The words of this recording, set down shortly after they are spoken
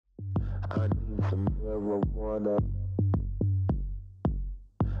I need some marijuana.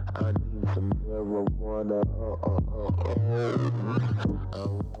 I need some marijuana.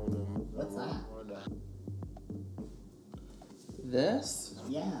 What's that? This?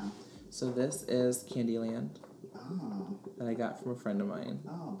 Yeah. So this is Candyland Oh. that I got from a friend of mine.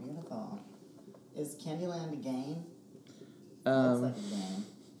 Oh, beautiful. Is Candyland a game? Looks like a game.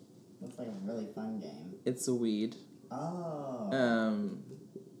 Looks like a really fun game. It's a weed. Oh.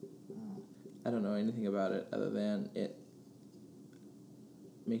 I don't know anything about it other than it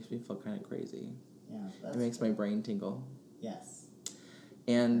makes me feel kind of crazy. Yeah. That's It makes my brain tingle. Yes.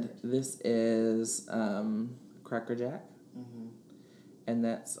 And this is Cracker Jack. Mm-hmm. And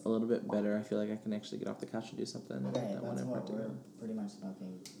that's a little bit better. I feel like I can actually get off the couch and do something. Okay, that that's one in what we're particular. pretty much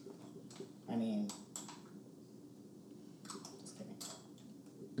smoking. I mean, just kidding.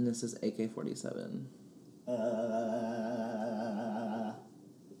 And this is AK-47.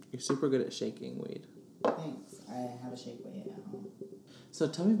 You're super good at shaking weed. Thanks. I have a shake weight at home. So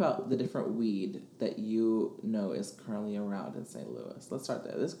tell me about the different weed that you know is currently around in St. Louis. Let's start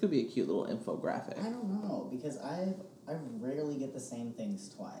there. This could be a cute little infographic. I don't know, because I rarely get the same things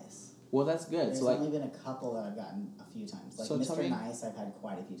twice. Well, that's good. There's So like, only been a couple that I've gotten a few times. Like So tell Mr. me- Nice, I've had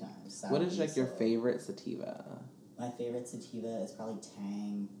quite a few times. what is Sour like your Diesel. favorite sativa? My favorite sativa is probably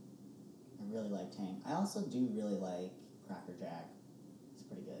Tang. I really like Tang. I also do really like Cracker Jack. It's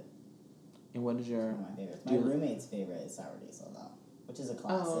pretty good. And what is It's your? one of my favorites. do My you- roommate's favorite is Sour Diesel, though, which is a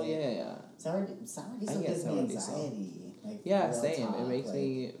classic. Oh yeah. Sour Diesel get gives Sour me Diesel. anxiety. Like, Yeah, real same. talk, It makes like,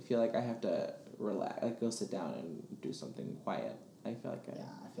 me feel like I have to relax, like go sit down and do something quiet. I feel like Yeah,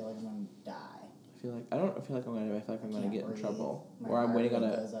 I feel like I'm gonna die. I don't feel like I'm gonna. I feel like I'm gonna Can't get in breathe. trouble, My or I'm heart waiting on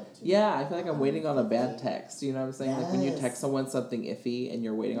rate a. goes up to Yeah, I feel like I'm waiting on a bad 150. text. You know what I'm saying? Like when you Yes. text someone something iffy and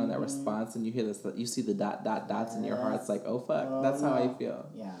you're waiting on that Mhm. response, and you hear this, you see the dots in your heart. It's like, oh fuck, Oh, that's how I no. feel.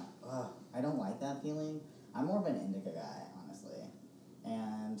 Yeah. Ugh, I don't like that feeling. I'm more of an indica guy, honestly.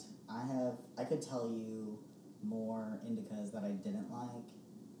 And I could tell you more indicas that I didn't like.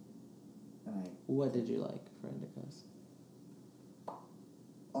 And What did you like for indicas?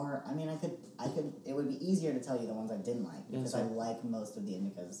 it would be easier to tell you the ones I didn't like because Yes, I sir. like most of the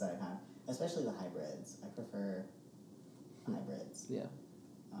indicas that I've had, especially the hybrids. I prefer hybrids Yeah.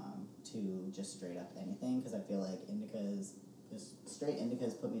 to just straight up anything because I feel like just straight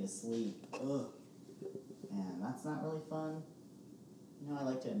indicas put me to sleep. Ugh. And that's not really fun. You know, I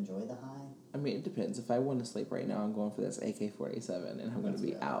like to enjoy the high. I mean, it depends. If I want to sleep right now, I'm going for this AK-47, and I'm going to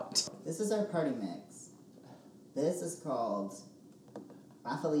be That's out. This is our party mix. This is called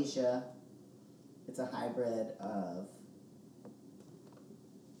La Felicia. It's a hybrid of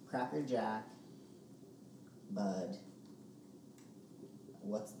Cracker Jack, Bud.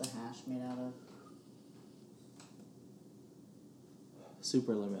 What's the hash made out of?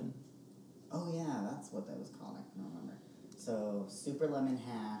 Super lemon. Oh yeah, that's what that was called. I can't remember. So super lemon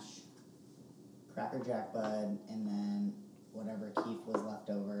hash, Cracker Jack Bud, and then whatever keef was left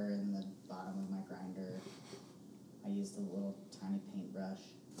over in the bottom of my grinder. I used a little tiny paintbrush.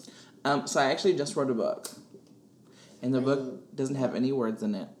 So I actually just wrote a book, and the Are book you- doesn't have any words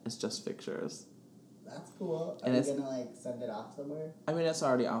in it. It's just pictures. That's cool. Are And you it's- gonna like send it off somewhere? I mean, it's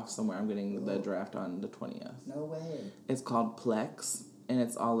already off somewhere. I'm getting the draft on the 20th. No way. It's called Plex, and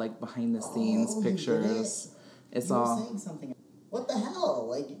it's all like behind the scenes Oh, you did pictures. It's you were all. saying something. What the hell?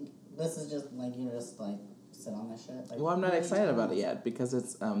 Like this is just like you just like sit on this shit. Like, Well, I'm not what are you excited talking about it yet because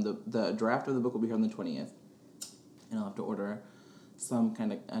it's the draft of the book will be here on the 20th, and I'll have to order some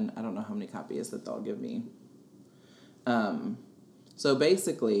kind of, and I don't know how many copies that they'll give me. So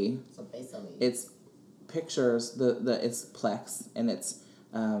basically, it's pictures. It's Plex, and it's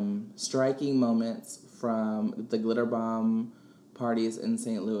striking moments from the glitter bomb parties in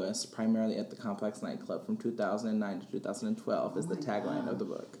St. Louis, primarily at the Complex nightclub from 2009 to 2012 is the my tagline of the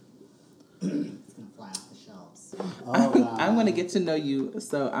gosh. book. It's gonna fly off the shelves. I'm going to get to know you,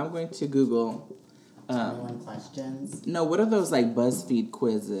 so I'm going to Google. 21 questions. No, what are those like BuzzFeed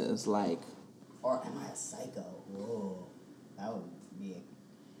quizzes like? Or am I a psycho? Whoa, that would be an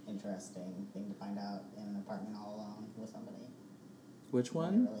interesting thing to find out in an apartment all alone with somebody. Which When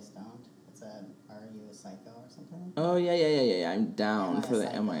one? you're really stoned. It's a Are You a Psycho or something? Oh yeah. I'm down Am I for a the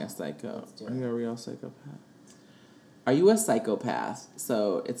psycho? Am I a Psycho? Let's do Are you it. a real psychopath? Are you a psychopath?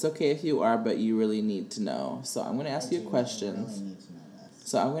 So it's okay if you are, but you really need to know. So I'm going to ask you I questions. really need to know this.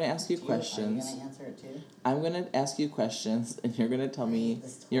 So I'm going to ask you Are questions. you gonna answer it too? I'm going to ask you questions, and you're going to tell me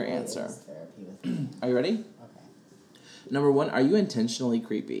This your totally answer. is therapy with me. Are you ready? Okay. Number 1, are you intentionally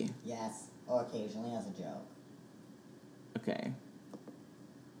creepy? Yes. Or occasionally as a joke. Okay.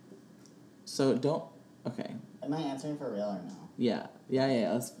 So don't. Okay. Am I answering for real or no? Yeah.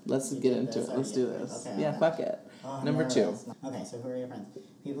 Let's get into it. Let's do this. Okay, yeah, okay. fuck it. Oh, Number 2. Okay, so who are your friends?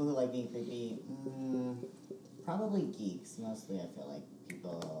 People who like being creepy. Probably geeks. Mostly, I feel like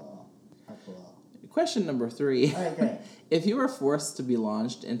people are cool. Question number 3. All right, great. If you were forced to be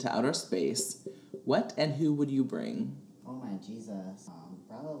launched into outer space, what and who would you bring? Oh my Jesus.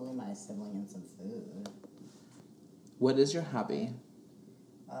 Probably my sibling and some food. What is your hobby?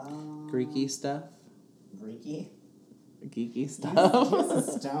 Greeky stuff? Greeky? Geeky Use stuff?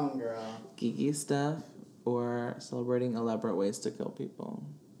 a stone, girl. Geeky stuff? Or celebrating elaborate ways to kill people?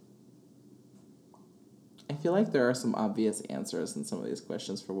 I feel like there are some obvious answers in some of these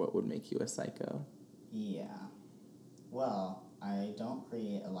questions for what would make you a psycho. Yeah. Well, I don't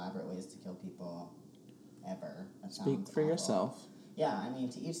create elaborate ways to kill people ever. That Speak sounds for awful. yourself. Yeah, I mean,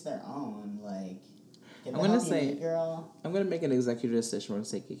 to each their own. Like, get the I'm gonna help you say- need, girl. I'm going to make an executive decision when I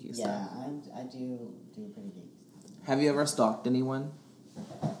say geeky Yeah, stuff. I do pretty geek. Have you ever stalked anyone?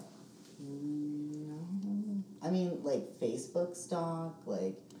 No. I mean, like, Facebook stalk,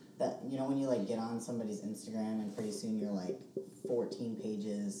 like, that, you know, when you, like, get on somebody's Instagram and pretty soon you're, like, 14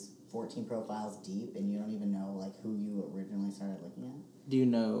 pages, 14 profiles deep and you don't even know, like, who you originally started looking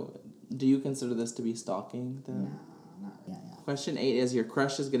at? Do you consider this to be stalking then? No, not, yeah. Question 8 is your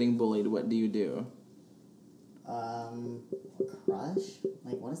crush is getting bullied. What do you do? Crush?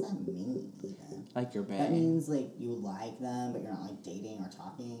 Like, what does that mean, even? Like your bae. That means, like, you like them, but you're not, like, dating or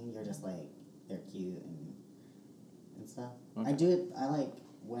talking. You're just, like, they're cute and stuff. Okay. I do it,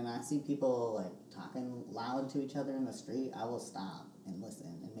 when I see people, like, talking loud to each other in the street, I will stop and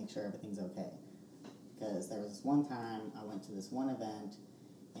listen and make sure everything's okay. Because there was this one time I went to this one event,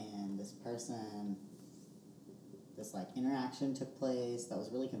 and this interaction took place that was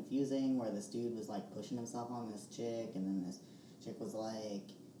really confusing, where this dude was, like, pushing himself on this chick, and then this chick was,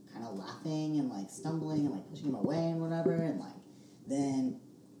 like, kind of laughing and, like, stumbling and, like, pushing him away and whatever, and, like, then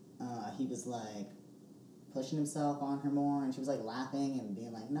he was, like, pushing himself on her more, and she was, like, laughing and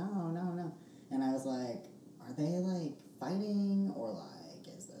being like, no, and I was like, are they, like, fighting, or, like,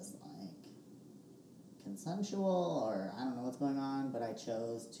 is this, like, consensual, or I don't know what's going on, but I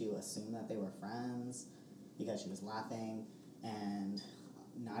chose to assume that they were friends, because she was laughing, and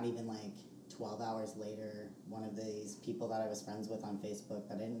not even, like, 12 hours later, one of these people that I was friends with on Facebook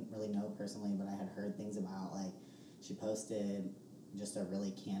that I didn't really know personally, but I had heard things about, like, she posted just a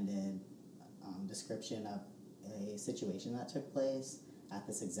really candid description of a situation that took place at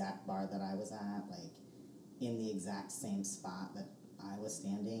this exact bar that I was at, like, in the exact same spot that I was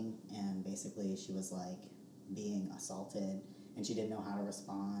standing, and basically she was, like, being assaulted, and she didn't know how to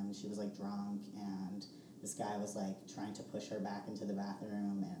respond. She was, like, drunk, and this guy was, like, trying to push her back into the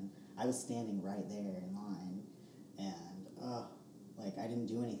bathroom, and I was standing right there in line, and, like, I didn't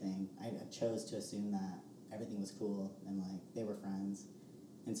do anything. I chose to assume that everything was cool, and, like, they were friends.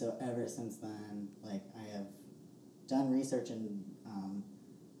 And so ever since then, like, I have done research and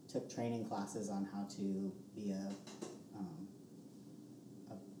took training classes on how to be a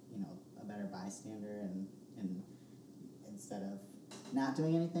better bystander, and instead of not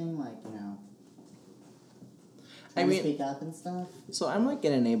doing anything, like, I mean, speak up and stuff. So I'm like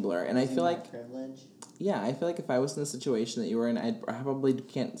an enabler, and I feel like privilege. Yeah, I feel like if I was in the situation that you were in, I probably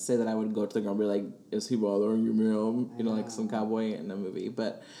can't say that I would go to the girl and be like, is he bothering you, ma'am? You know, like some cowboy in a movie.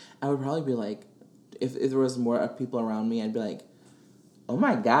 But I would probably be like, if there was more people around me, I'd be like, oh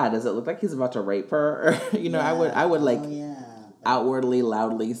my God, does it look like he's about to rape her? Or, I would like outwardly,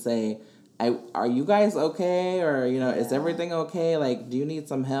 loudly say, are you guys okay? Or, is everything okay? Like, do you need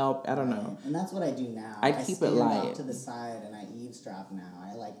some help? I don't know. And that's what I do now. I keep it light. Off to the side and I eavesdrop now.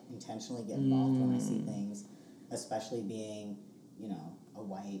 I, like, intentionally get involved when I see things, especially being, a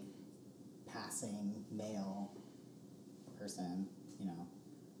white, passing, male person,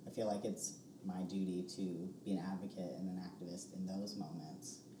 I feel like it's my duty to be an advocate and an activist in those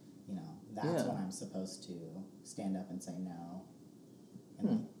moments. That's when I'm supposed to stand up and say no and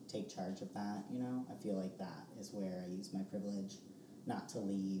like, take charge of that, I feel like that is where I use my privilege not to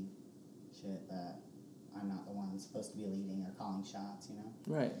lead shit that I'm not the one supposed to be leading or calling shots,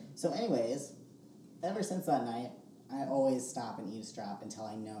 Right. So anyways, ever since that night, I always stop and eavesdrop until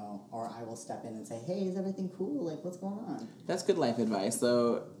I know, or I will step in and say, hey, is everything cool? Like, what's going on? That's good life advice.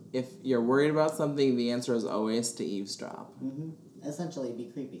 So if you're worried about something, the answer is always to eavesdrop. Mm-hmm. Essentially, be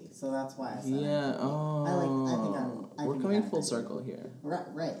creepy. So that's why I said yeah. We're coming full creepy. circle here.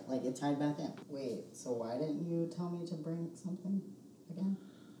 Right. Like, it tied back in. Wait, so why didn't you tell me to bring something again?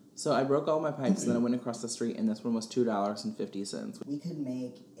 So I broke all my pipes, and then I went across the street, and this one was $2.50. We could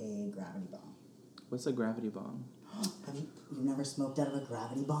make a gravity bomb. What's a gravity bomb? You've never smoked out of a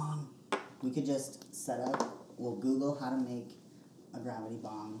gravity bomb? We could just set up, we'll Google how to make a gravity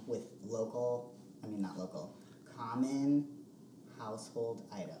bong with common household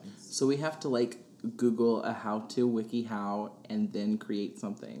items. So we have to like Google a how-to WikiHow and then create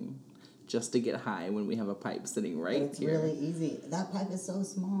something just to get high when we have a pipe sitting right But it's here. really easy. That pipe is so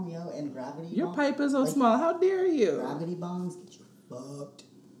small, yo, and gravity. Your pipe is so small. How dare you? Gravity bongs get you fucked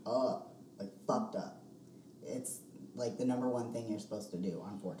up, fucked up. It's like the number one thing you're supposed to do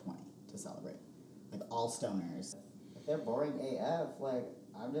on 420 to celebrate. Like all stoners. If they're boring AF, like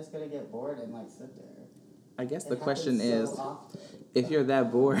I'm just gonna get bored and like sit there. I guess the question is, if you're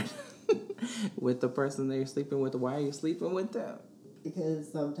that bored with the person that you're sleeping with, why are you sleeping with them?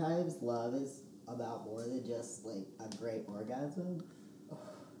 Because sometimes love is about more than just like a great orgasm.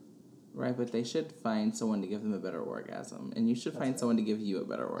 Right, but they should find someone to give them a better orgasm, and you should find someone to give you a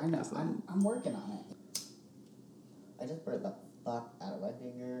better orgasm. I know. I'm working on it. I just burned the fuck out of my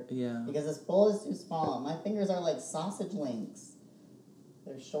finger. Yeah. Because this bowl is too small. My fingers are like sausage links.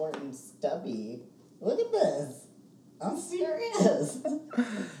 They're short and stubby. Look at this. I'm serious.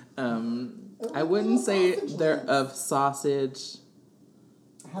 I wouldn't say they're of sausage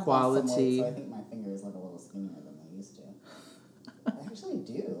I have quality. lost some weight, so I think my fingers look a little skinnier than they used to. I actually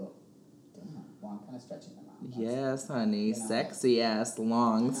do. Damn. Well, I'm kind of stretching them out. Yes, honey. You know, sexy ass,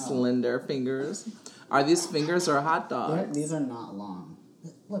 long, know. slender fingers. Are these fingers or hot dogs? These are not long.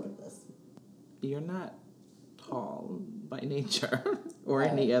 Look at this. You're not tall by nature or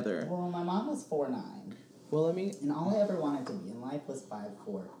any other. Well, my mom was 4'9". Well, I mean, And all I ever wanted to be in life was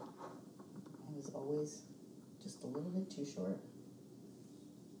 5'4". I was always just a little bit too short.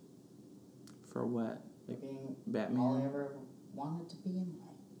 for what? For being Batman? all I ever wanted to be in life.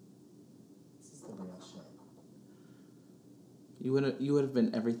 This is the real shit. You would have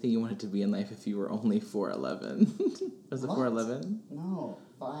been everything you wanted to be in life if you were only 4'11". Was it What? 4'11"? No,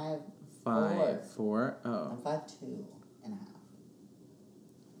 5'4". 5'4"? Oh. I'm 5'2" and a half.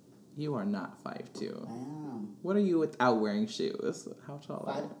 You are not 5'2". I am. What are you without wearing shoes? How tall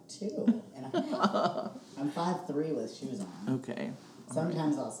are you? 5'2" and a half. I'm 5'3" with shoes on. Okay.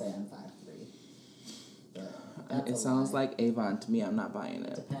 Sometimes I'll say I'm 5'3". But that's It a sounds lie. like Avon to me. I'm not buying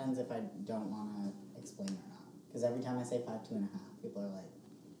It it. depends if I don't want to explain or not. Because every time I say 5'2" and a half, people are like,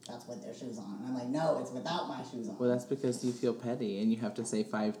 that's with their shoes on. And I'm like, no, it's without my shoes on. Well, that's because you feel petty and you have to say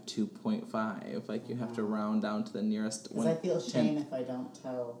 5'2.5". Like you have to round down to the nearest Because one. I feel shame if I don't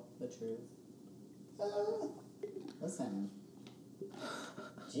tell the truth. Listen.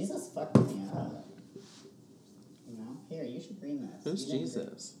 Jesus fucked me up. You know? Here, you should read this. Who's You didn't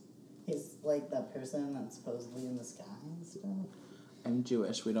Jesus? read- He's like the person that's supposedly in the sky and stuff. I'm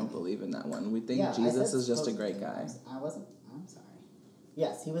Jewish. We don't believe in that one. We think Yeah, I Jesus said is just a supposedly. great guy. I'm sorry.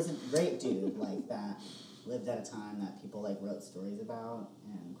 Yes, he was a great dude, like that lived at a time that people like wrote stories about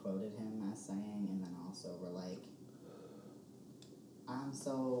and quoted him as saying, and then also were like, I'm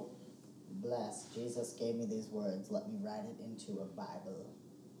so blessed. Jesus gave me these words. Let me write it into a Bible.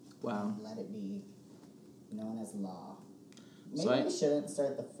 Wow. And let it be known as law. Maybe So we shouldn't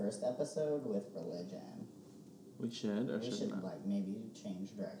start the first episode with religion. We should or We should should not? like maybe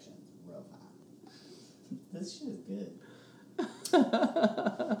change directions real fast. This shit is good.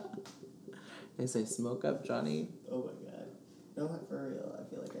 They say smoke up, Johnny. Oh my god. No, like for real. I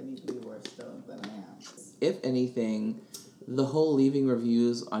feel like I need to be more stoned than I am. If anything, the whole leaving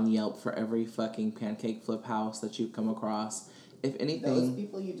reviews on Yelp for every fucking pancake flip house that you come across, if Those anything,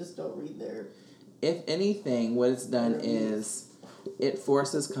 people, you just don't read their... if anything, what it's done is it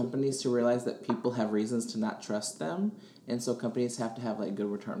forces companies to realize that people have reasons to not trust them, and so companies have to have like good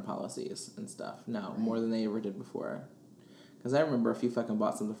return policies and stuff now, more than they ever did before. Because I remember if you fucking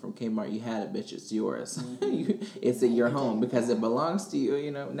bought something from Kmart, you had it, bitch, it's yours. It's at your home because it belongs to you, you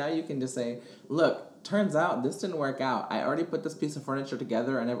know. Now you can just say, look, turns out this didn't work out. I already put this piece of furniture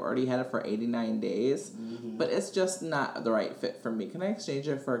together and I've already had it for 89 days, but it's just not the right fit for me. Can I exchange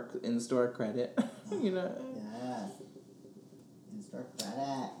it for in-store credit? You know? Yes. In-store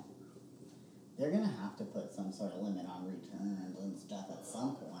credit. They're going to have to put some sort of limit on returns and stuff at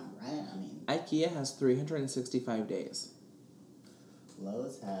some point, right? I mean... IKEA has 365 days.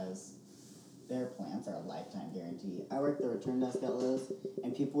 Lowe's has... Their plans are a lifetime guarantee. I worked the return desk at Lowe's,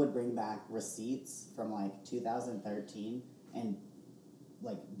 and people would bring back receipts from, like, 2013 and,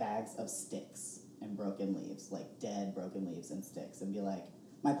 like, bags of sticks and broken leaves, like, dead broken leaves and sticks, and be like,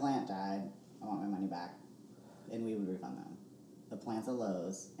 my plant died, I want my money back, and we would refund them. The plants at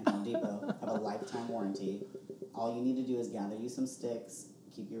Lowe's and Home Depot have a lifetime warranty. All you need to do is gather you some sticks,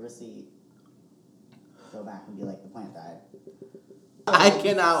 keep your receipt, go back and be like, the plant died. I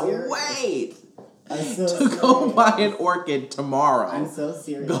cannot wait I'm so to go serious. buy an orchid tomorrow. I'm so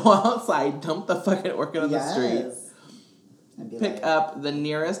serious. Go outside, dump the fucking orchid on the street. pick up the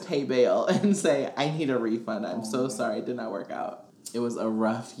nearest hay bale and say, I need a refund. I'm so sorry. It did not work out. It was a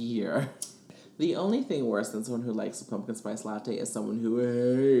rough year. The only thing worse than someone who likes a pumpkin spice latte is someone who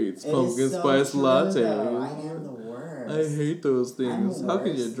hates pumpkin spice lattes. I am the worst. I hate those things. How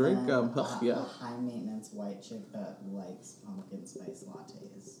can you drink them? A high maintenance white chick that likes pumpkin spice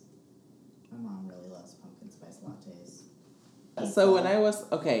lattes. My mom really loves pumpkin spice lattes. So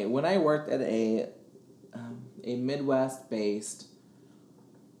when I worked at a Midwest-based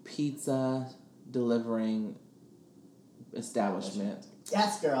pizza delivering establishment.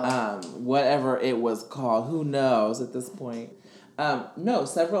 Yes, girl. Whatever it was called, who knows at this point. No,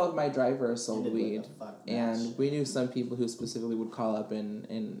 several of my drivers sold weed, and we knew some people who specifically would call up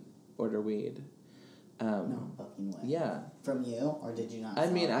and order weed. No fucking way. Yeah. From you, or did you not? I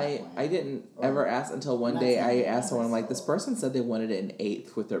mean, I didn't ever ask until one day I asked someone, I'm like, this person said they wanted an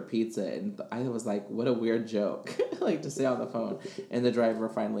eighth with their pizza, and I was like, what a weird joke, like, to say on the phone. And the driver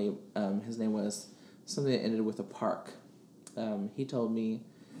finally, his name was something that ended with a park. He told me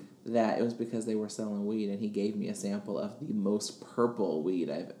that it was because they were selling weed, and he gave me a sample of the most purple weed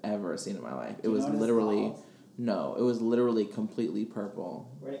I've ever seen in my life. It was literally, it was literally completely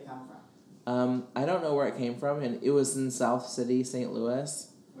purple. Where'd it come from? I don't know where it came from, and it was in South City, St.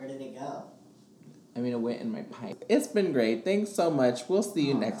 Louis. Where did it go? I mean, it went in my pipe. It's been great. Thanks so much. We'll see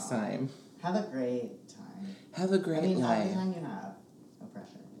you next time. Have a great time. Have a great night. night. Have the time you have. No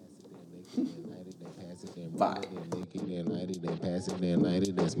pressure. Bye. Then light it, then pass it, then light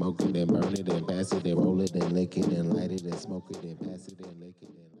it, then smoke it, then burn it, then pass it, then roll it, then lick it, then light it, then smoke it, then pass it, then